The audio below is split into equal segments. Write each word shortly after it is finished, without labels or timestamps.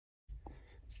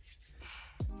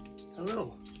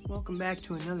Hello, welcome back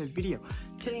to another video.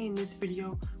 Today in this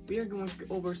video, we are going to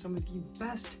go over some of the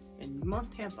best and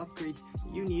must-have upgrades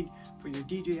you need for your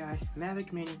DJI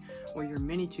MAViC Mini or your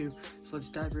Mini 2. So let's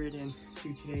dive right into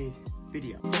today's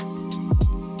video.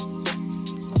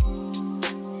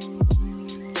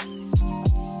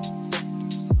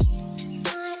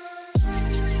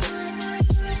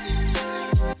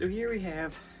 So here we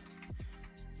have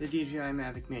the DJI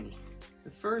MAViC Mini. The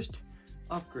first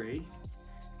upgrade,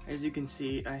 as you can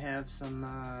see, I have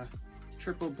some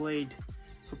triple blade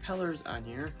propellers on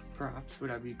here, props,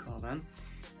 whatever you call them.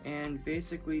 And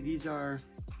basically these are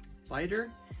lighter,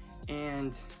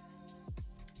 and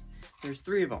there's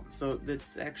 3 of them. So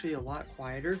that's actually a lot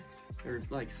quieter. They're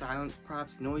like silent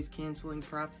props, noise canceling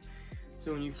props.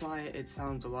 So when you fly it, it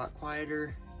sounds a lot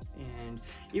quieter. And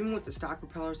even with the stock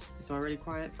propellers, it's already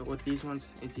quiet, but with these ones,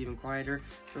 it's even quieter.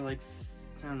 For like,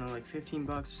 I don't know, like 15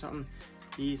 bucks or something,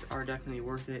 these are definitely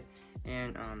worth it.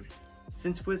 And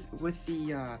since with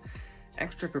the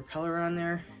extra propeller on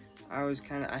there,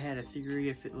 I had a theory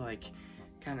if it like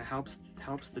kind of helps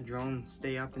the drone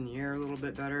stay up in the air a little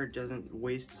bit better. It doesn't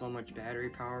waste so much battery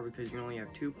power because you only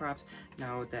have 2 props.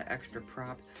 Now with that extra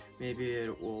prop, maybe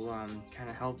it will kind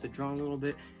of help the drone a little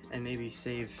bit and maybe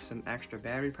save some extra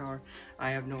battery power.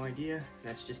 I have no idea.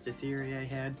 That's just a theory I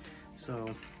had. So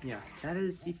yeah, that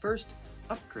is the first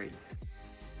upgrade.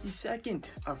 The second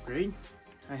upgrade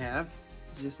I have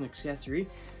is just an accessory.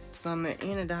 Some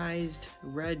anodized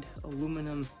red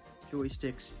aluminum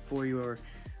joysticks for your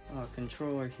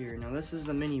controller here. Now this is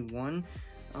the Mini 1.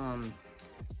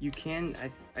 You can,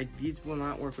 these will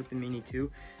not work with the Mini 2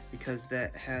 because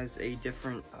that has a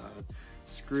different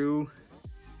screw,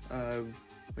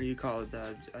 what do you call it?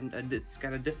 It's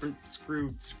got a different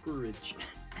screwage.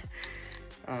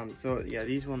 So yeah,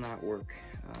 these will not work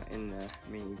in the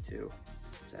Mini 2,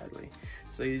 sadly.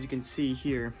 So as you can see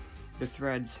here, the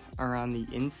threads are on the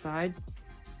inside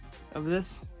of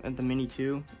this. At the Mini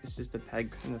 2, it's just a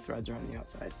peg and the threads are on the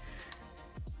outside.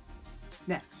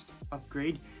 Next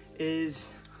upgrade is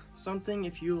something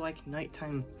if you like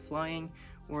nighttime flying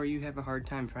or you have a hard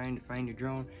time trying to find your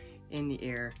drone in the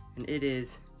air, and it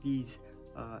is these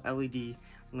LED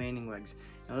landing legs.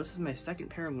 Now this is my second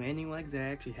pair of landing legs that I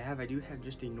actually have. I do have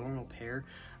just a normal pair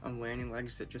of landing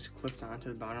legs that just clips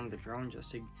onto the bottom of the drone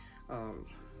just to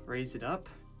raise it up.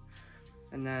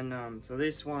 And then so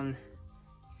this one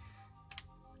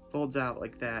folds out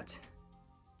like that,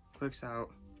 clicks out,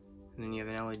 and then you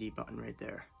have an LED button right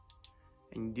there.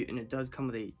 And it does come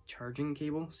with a charging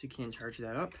cable, so you can charge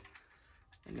that up.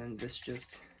 And then this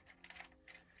just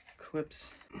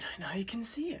clips. Now you can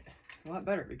see it a lot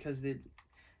better because the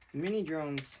mini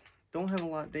drones don't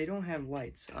have they don't have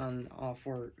lights on all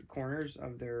 4 corners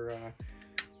of their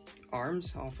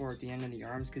arms, all 4 at the end of the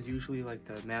arms, because usually like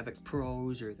the MAViC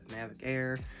Pros or the MAViC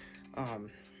Air,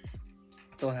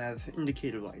 they'll have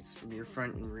indicator lights from your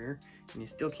front and rear, and you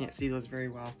still can't see those very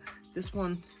well. This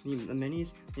one, the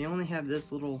minis, they only have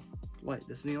this little light.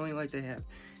 This is the only light they have,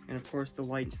 and of course the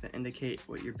lights that indicate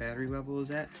what your battery level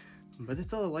is at, but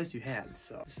that's all the lights you have.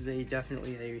 So this is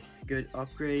definitely a good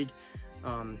upgrade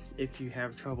if you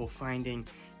have trouble finding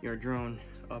your drone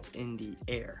up in the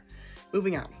air.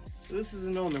 Moving on. So this is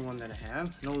an older one that I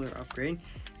have, an older upgrade,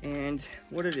 and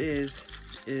what it is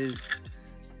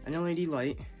an LED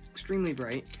light, extremely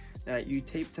bright, that you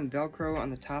tape some Velcro on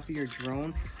the top of your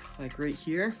drone, like right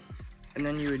here, and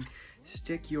then you would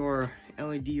stick your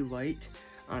LED light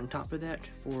on top of that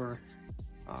for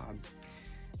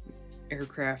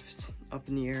aircraft up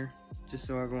in the air, just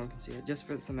so everyone can see it, just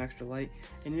for some extra light,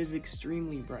 and it is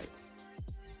extremely bright.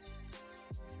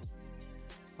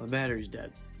 Well, the battery's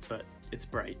dead, but it's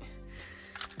bright.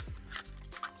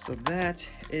 So that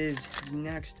is the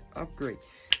next upgrade.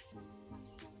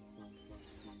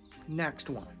 Next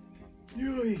one.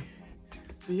 Yay!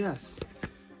 So yes,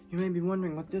 you may be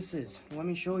wondering what this is. Well, let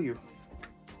me show you.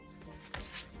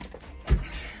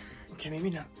 Okay,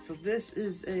 maybe not. So this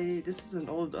is an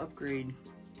old upgrade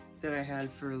that I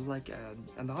had for like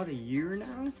about a year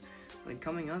now. Like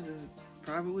coming up,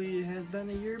 probably has been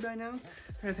a year by now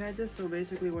that I've had this. So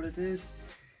basically what it is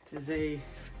a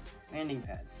landing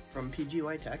pad from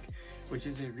PGY Tech, which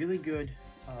is a really good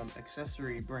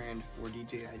accessory brand for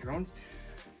DJI drones.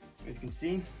 As you can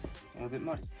see, a little bit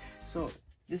muddy. So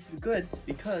this is good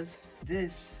because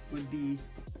this would be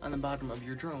on the bottom of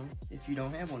your drone if you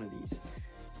don't have one of these.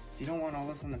 If you don't want all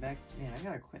this on the back, man, I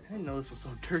gotta clean. I didn't know this was so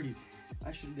dirty.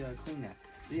 I should clean that.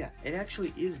 But yeah, it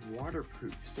actually is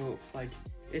waterproof. So like,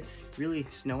 it's really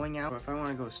snowing out. If I want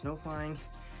to go snow flying,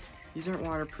 these aren't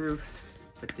waterproof,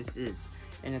 but this is,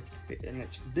 and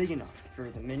it's big enough for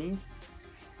the minis,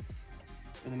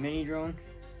 for the mini drone,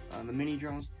 The mini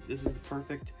drones, this is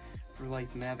perfect for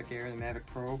like the MAViC Air, the MAViC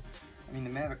Pro. I mean, the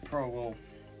MAViC Pro will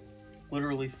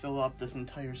literally fill up this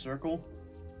entire circle.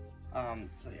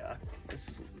 So yeah,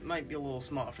 this might be a little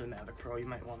small for the MAViC Pro. You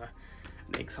might want to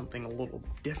make something a little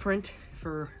different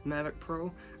for MAViC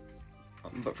Pro.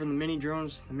 But for the mini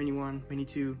drones, the Mini 1, Mini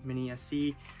 2, Mini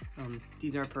SC,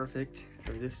 these are perfect.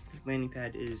 Or this landing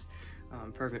pad is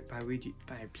perfect by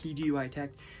DJI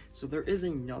Tech. So there is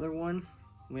another one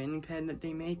landing pad that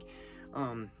they make,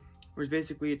 where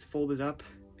basically it's folded up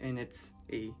and it's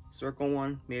a circle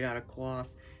one made out of cloth,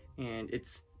 and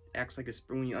it's acts like a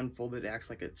spring. When you unfold it, it acts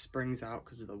like it springs out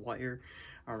because of the wire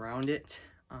around it.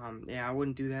 Yeah, I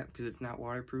wouldn't do that because it's not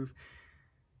waterproof.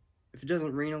 If it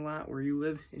doesn't rain a lot where you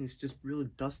live and it's just really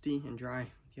dusty and dry,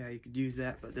 yeah, you could use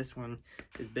that. But this one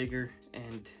is bigger,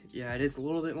 and yeah, it is a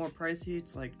little bit more pricey.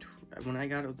 It's like, when I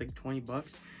got it, it was like 20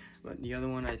 bucks, but the other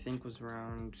one I think was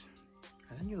around,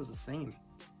 I think it was the same.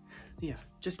 Yeah,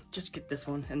 just get this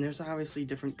one. And there's obviously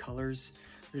different colors,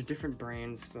 there's different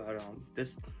brands, but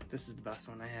this is the best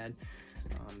one I had.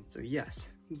 So yes,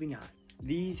 moving on.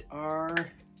 These are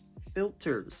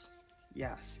filters.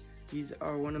 Yes, these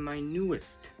are one of my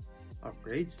newest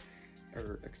upgrades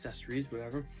or accessories,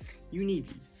 whatever. You need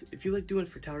these if you like doing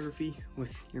photography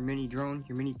with your mini drone,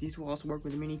 your mini. These will also work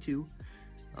with the Mini 2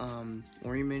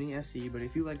 or your Mini SE. But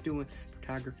if you like doing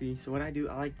photography, so what I do,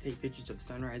 I like to take pictures of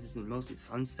sunrises and mostly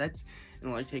sunsets, and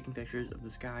I like taking pictures of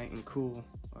the sky and cool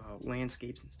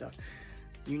landscapes and stuff.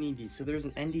 You need these. So there's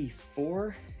an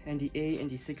ND4, ND8,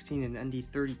 ND16, and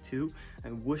ND32.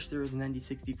 I wish there was an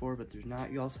ND64, but there's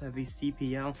not. You also have a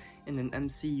CPL and an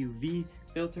MCUV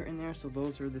filter in there. So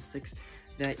those are the 6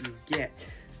 that you get.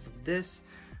 So this,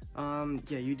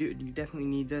 yeah, you definitely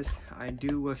need this. I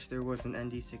do wish there was an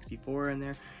ND64 in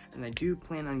there, and I do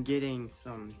plan on getting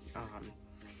some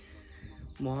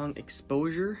long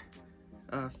exposure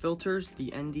filters, the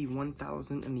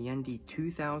ND1000 and the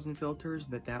ND2000 filters,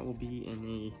 but that will be in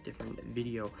a different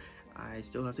video. I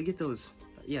still have to get those.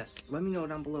 But yes, let me know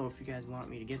down below if you guys want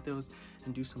me to get those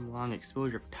and do some long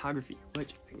exposure photography,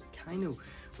 which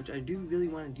I do really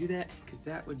want to do that, because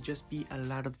that would just be a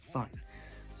lot of fun.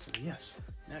 So yes,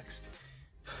 next.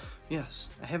 Yes,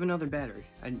 I have another battery.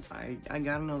 I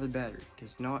got another battery,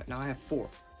 because now I have 4.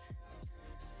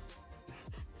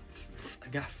 I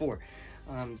got 4.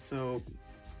 So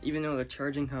even though the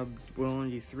charging hub will only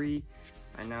do 3,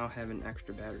 I now have an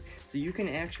extra battery. So you can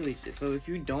actually, so if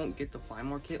you don't get the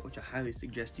Flymore kit, which I highly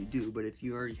suggest you do, but if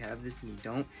you already have this and you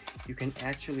don't, you can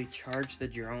actually charge the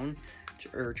drone,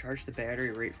 or charge the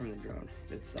battery right from the drone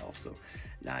itself. So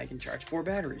now I can charge 4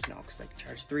 batteries now, because I can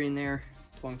charge 3 in there,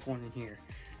 plunk 1 in here,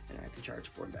 and I can charge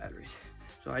 4 batteries.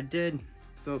 So I did.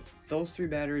 So those 3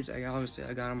 batteries, I got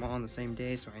them all on the same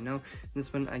day, so I know.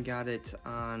 This one, I got it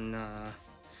on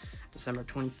December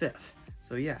 25th.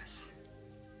 So yes,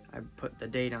 I put the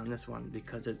date on this one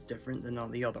because it's different than all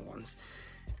the other ones.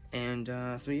 And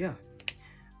so yeah,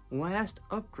 last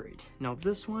upgrade. Now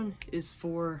this one is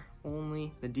for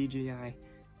only the DJI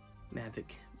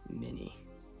MAViC Mini.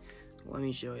 Let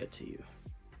me show it to you.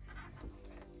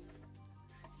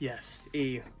 Yes,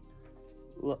 a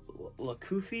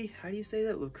Lakufi, how do you say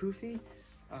that? Lakufi?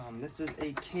 This is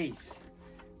a case.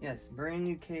 Yes, brand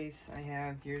new case I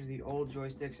have. Here's the old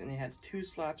joysticks, and it has 2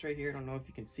 slots right here. I don't know if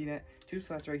you can see that. 2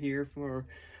 slots right here for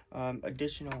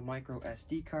additional micro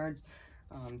SD cards.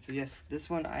 So yes, this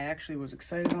one, I actually was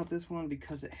excited about this one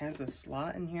because it has a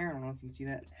slot in here. I don't know if you can see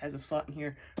that. It has a slot in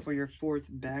here for your 4th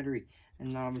battery,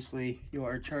 and obviously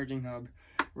your charging hub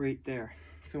right there.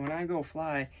 So when I go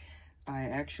fly, I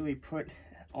actually put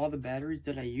all the batteries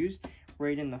that I used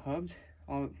right in the hubs.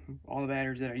 All the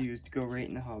batteries that I used go right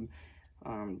in the hub.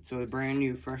 So the brand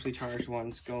new freshly charged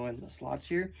ones go in the slots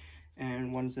here,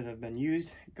 and ones that have been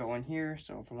used go in here.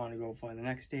 So if I want to go fly the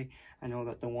next day, I know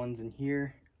that the ones in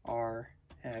here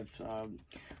have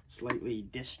slightly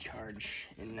discharge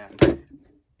in them.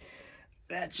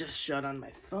 That just shut on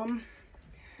my thumb,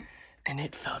 and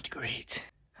it felt great.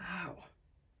 Ow.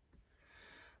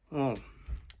 Oh.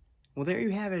 Well, there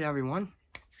you have it, everyone.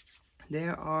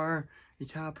 There are the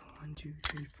top 1, 2,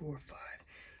 3, 4, 5,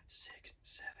 6,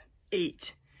 7,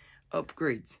 8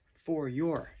 upgrades for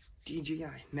your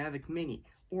DJI MAViC Mini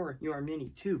or your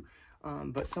Mini 2.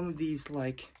 But some of these,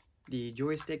 like the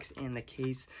joysticks and the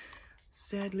case,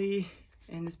 sadly,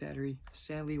 and this battery,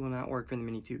 sadly, will not work for the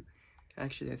Mini 2.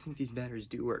 Actually, I think these batteries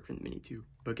do work for the Mini 2.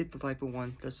 But get the LiPo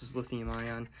one. This is lithium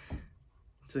ion.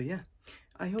 So yeah,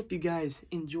 I hope you guys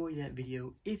enjoyed that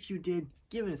video. If you did,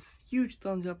 give it a huge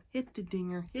thumbs up, hit the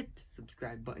dinger, hit the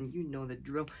subscribe button, you know the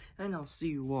drill, and I'll see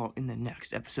you all in the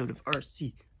next episode of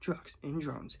RC Trucks and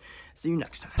Drones. See you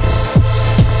next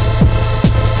time.